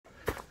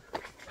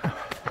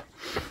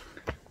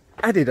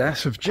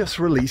Adidas have just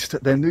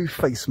released their new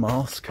face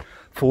mask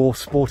for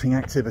sporting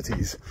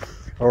activities,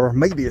 or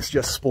maybe it's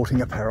just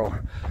sporting apparel.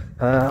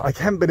 I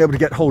haven't been able to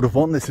get hold of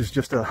one. This is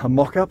just a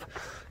mock-up,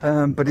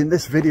 but in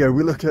this video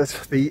we look at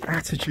the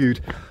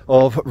attitude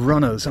of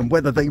runners and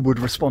whether they would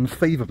respond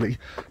favourably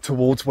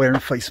towards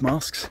wearing face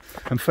masks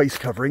and face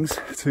coverings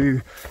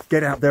to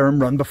get out there and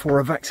run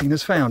before a vaccine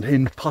is found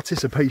in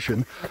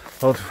participation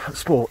of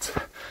sports.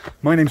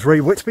 My name's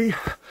Ray Whitby.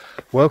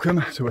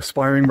 Welcome to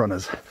Aspiring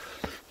Runners.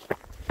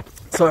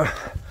 So,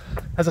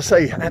 as I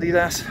say,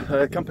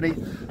 Adidas company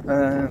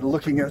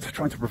looking at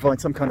trying to provide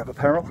some kind of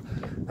apparel,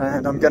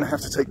 and I'm going to have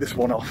to take this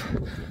one off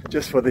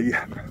just for the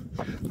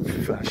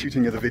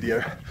shooting of the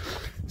video.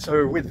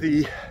 So with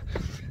the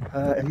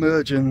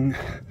emerging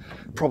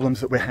problems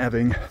that we're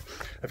having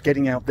of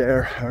getting out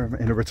there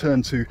in a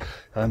return to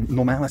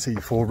normality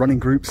for running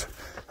groups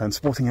and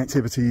sporting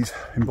activities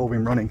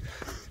involving running,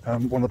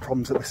 one of the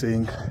problems that we're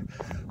seeing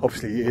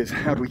obviously is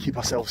how do we keep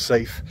ourselves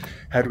safe,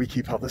 how do we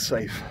keep others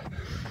safe.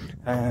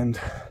 And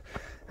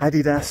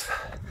Adidas,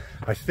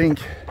 I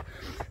think,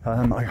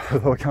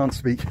 although I can't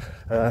speak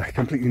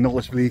completely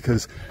knowledgeably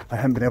because I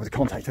haven't been able to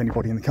contact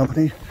anybody in the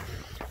company,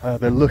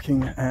 they're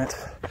looking at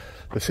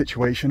the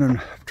situation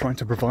and trying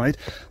to provide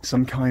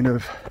some kind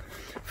of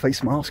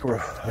face mask or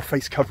a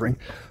face covering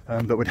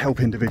that would help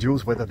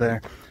individuals, whether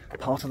they're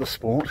part of the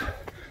sport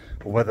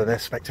or whether they're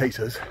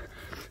spectators,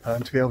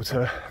 to be able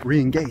to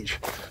re-engage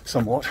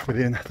somewhat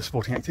within the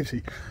sporting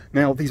activity.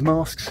 Now, these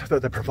masks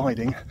that they're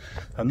providing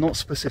are not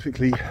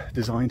specifically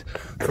designed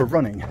for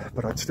running,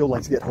 but I'd still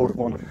like to get hold of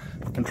one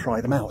and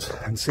try them out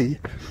and see,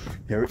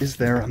 you know, is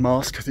there a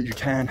mask that you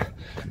can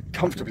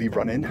comfortably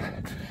run in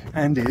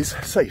and is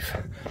safe?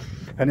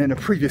 And in a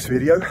previous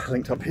video,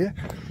 linked up here,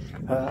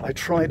 I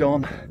tried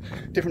on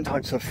different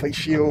types of face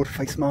shield,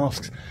 face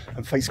masks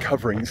and face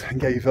coverings and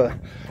gave a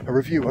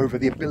review over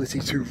the ability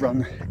to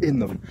run in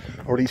them,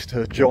 or at least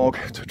to jog,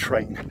 to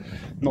train,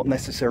 not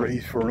necessarily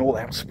for an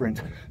all-out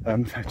sprint,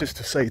 just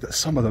to say that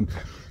some of them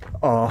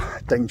are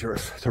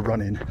dangerous to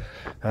run in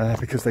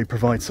because they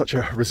provide such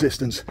a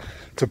resistance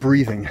to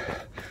breathing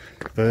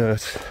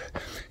that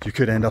you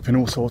could end up in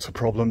all sorts of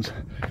problems,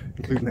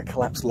 including a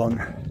collapsed lung,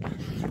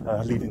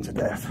 leading to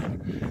death.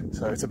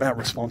 So it's about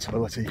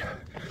responsibility,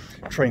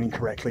 training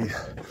correctly,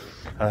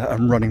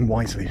 and running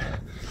wisely.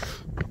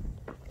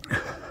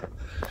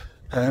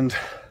 And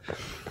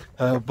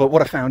but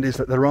what I found is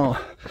that there are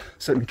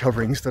certain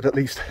coverings that at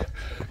least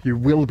you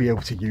will be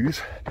able to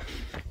use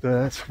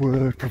that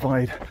would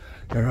provide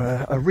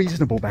a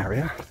reasonable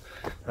barrier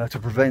to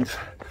prevent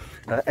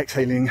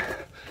exhaling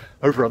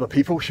over other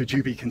people should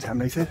you be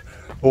contaminated,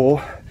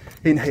 or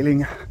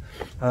inhaling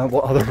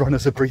what other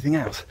runners are breathing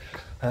out.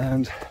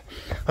 And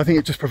I think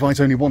it just provides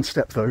only one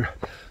step though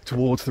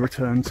towards the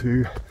return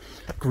to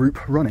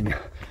group running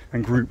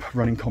and group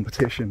running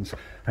competitions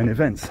and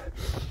events.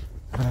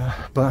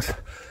 But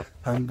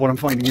what I'm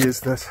finding is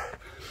that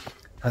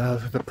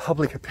the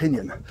public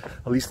opinion,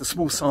 at least the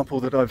small sample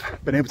that I've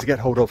been able to get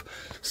hold of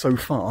so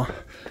far,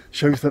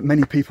 shows that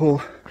many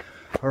people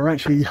are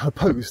actually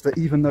opposed, that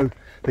even though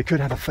they could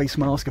have a face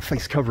mask, a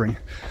face covering,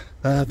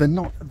 they're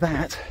not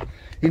that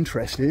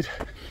interested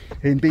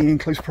in being in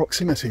close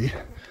proximity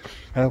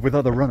with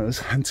other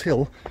runners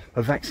until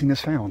a vaccine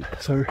is found.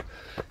 So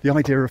the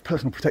idea of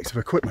personal protective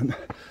equipment,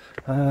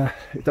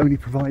 it only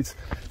provides,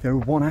 you know,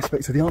 one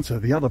aspect of the answer.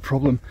 The other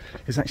problem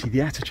is actually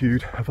the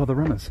attitude of other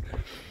runners,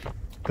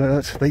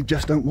 that they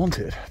just don't want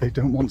it. They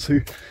don't want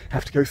to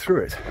have to go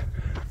through it.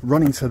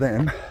 Running to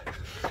them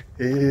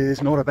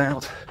is not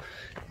about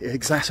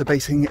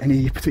exacerbating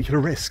any particular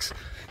risks.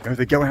 You know,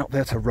 they go out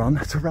there to run,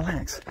 to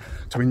relax,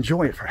 to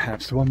enjoy it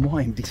perhaps, to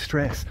unwind,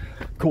 de-stress,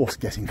 of course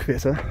getting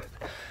fitter.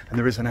 And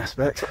there is an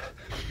aspect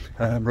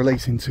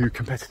relating to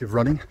competitive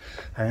running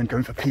and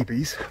going for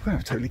PBs. Well,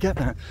 I totally get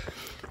that.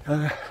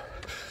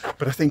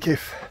 But I think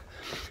if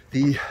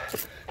the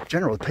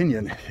general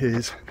opinion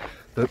is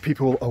that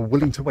people are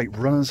willing to wait,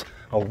 runners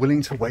are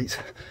willing to wait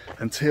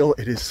until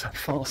it is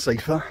far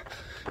safer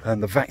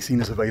and the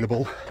vaccine is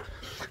available,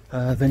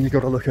 then you've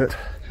got to look at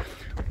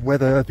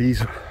whether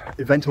these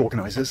event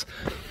organisers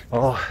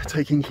are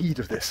taking heed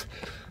of this.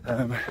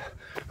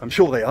 I'm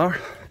sure they are,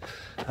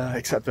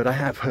 except that I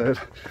have heard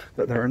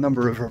that there are a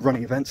number of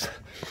running events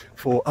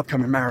for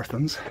upcoming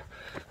marathons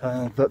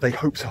that they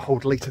hope to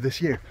hold later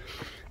this year.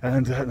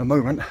 And at the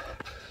moment,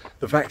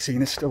 the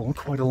vaccine is still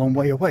quite a long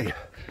way away.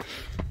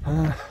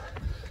 And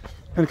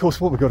of course,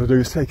 what we've got to do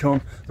is take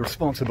on the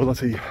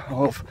responsibility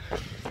of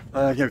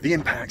you know, the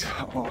impact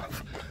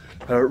of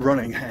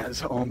running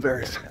has on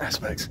various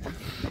aspects.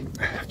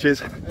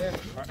 Cheers.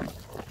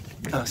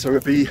 So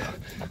it'd be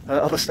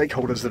other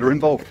stakeholders that are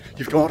involved.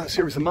 You've got a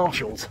series of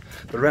marshals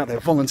that are out there,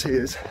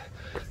 volunteers.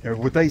 You know,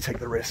 would they take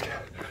the risk?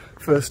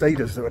 First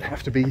aiders that would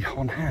have to be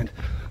on hand,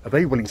 are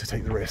they willing to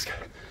take the risk?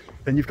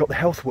 Then you've got the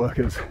health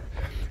workers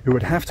who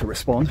would have to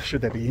respond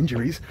should there be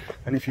injuries.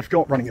 And if you've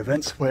got running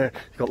events where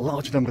you've got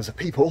large numbers of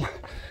people,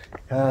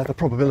 the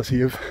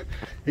probability of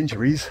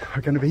injuries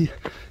are going to be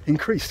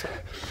increased.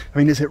 I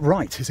mean, is it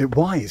right? Is it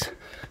wise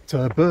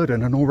to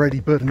burden an already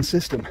burdened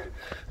system,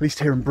 at least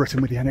here in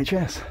Britain with the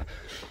NHS.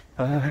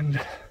 And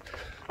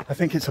I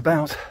think it's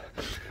about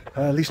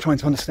at least trying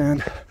to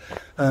understand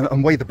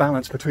and weigh the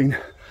balance between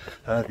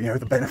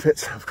the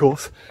benefits, of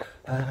course,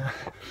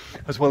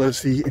 as well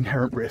as the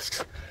inherent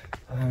risks.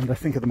 And I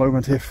think at the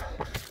moment, if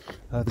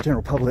the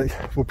general public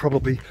will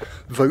probably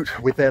vote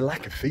with their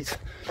lack of feet,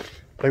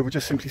 they will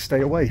just simply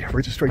stay away.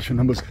 Registration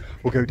numbers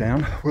will go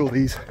down. Will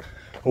these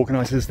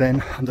organisers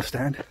then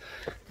understand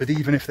that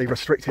even if they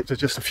restrict it to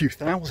just a few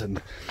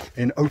thousand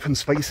in open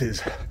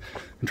spaces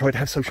and try to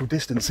have social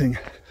distancing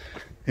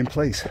in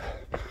place,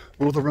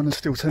 will the runners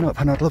still turn up?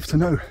 And I'd love to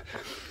know.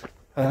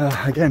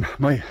 Again,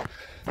 my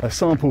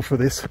sample for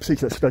this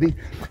particular study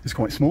is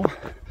quite small,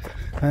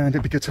 and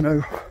it'd be good to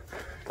know,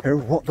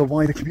 what the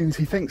wider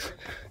community thinks.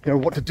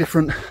 What do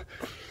different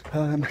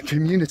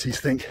communities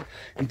think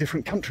in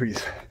different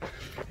countries.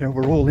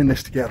 We're all in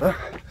this together.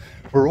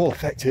 We're all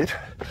affected,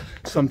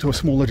 some to a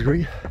smaller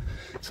degree,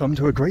 some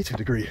to a greater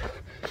degree.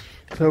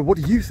 So what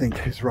do you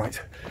think is right?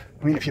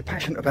 I mean, if you're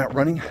passionate about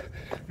running,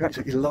 you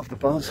absolutely love the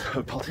buzz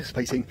of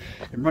participating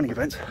in running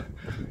events,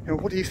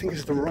 what do you think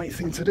is the right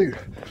thing to do?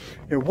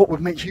 What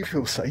would make you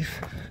feel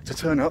safe to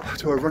turn up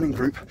to a running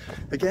group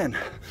again?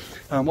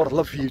 What I'd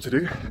love for you to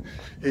do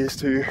is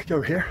to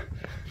go here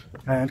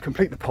and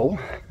complete the poll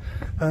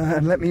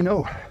and let me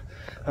know.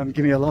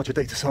 Give me a larger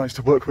data size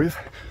to work with.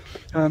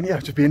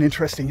 Just be an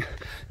interesting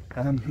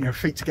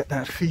feat to get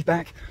that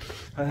feedback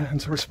and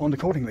to respond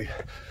accordingly.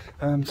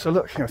 So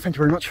look, thank you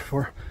very much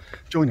for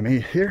joining me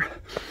here.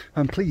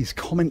 Please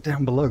comment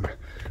down below.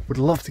 Would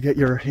love to get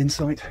your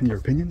insight and your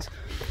opinions.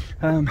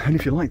 And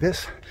if you like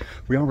this,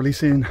 we are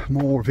releasing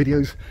more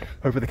videos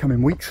over the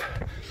coming weeks,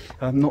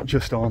 not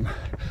just on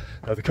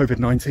the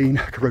COVID-19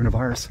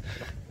 coronavirus,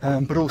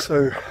 but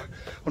also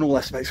on all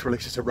aspects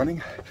related to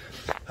running.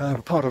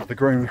 We're part of the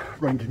growing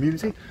running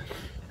community,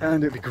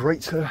 and it'd be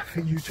great for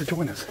you to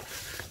join us.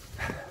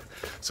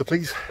 So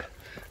please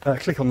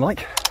click on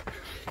like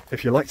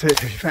if you liked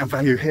it, if you found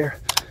value here,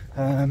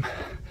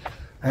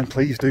 and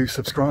please do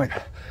subscribe.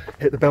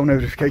 Hit the bell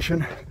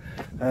notification,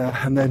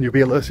 and then you'll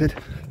be alerted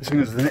as soon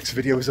as the next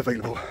video is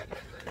available.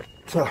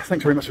 So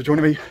thanks very much for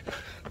joining me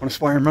on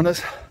Aspiring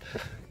Runners.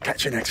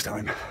 Catch you next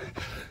time.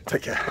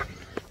 Take care.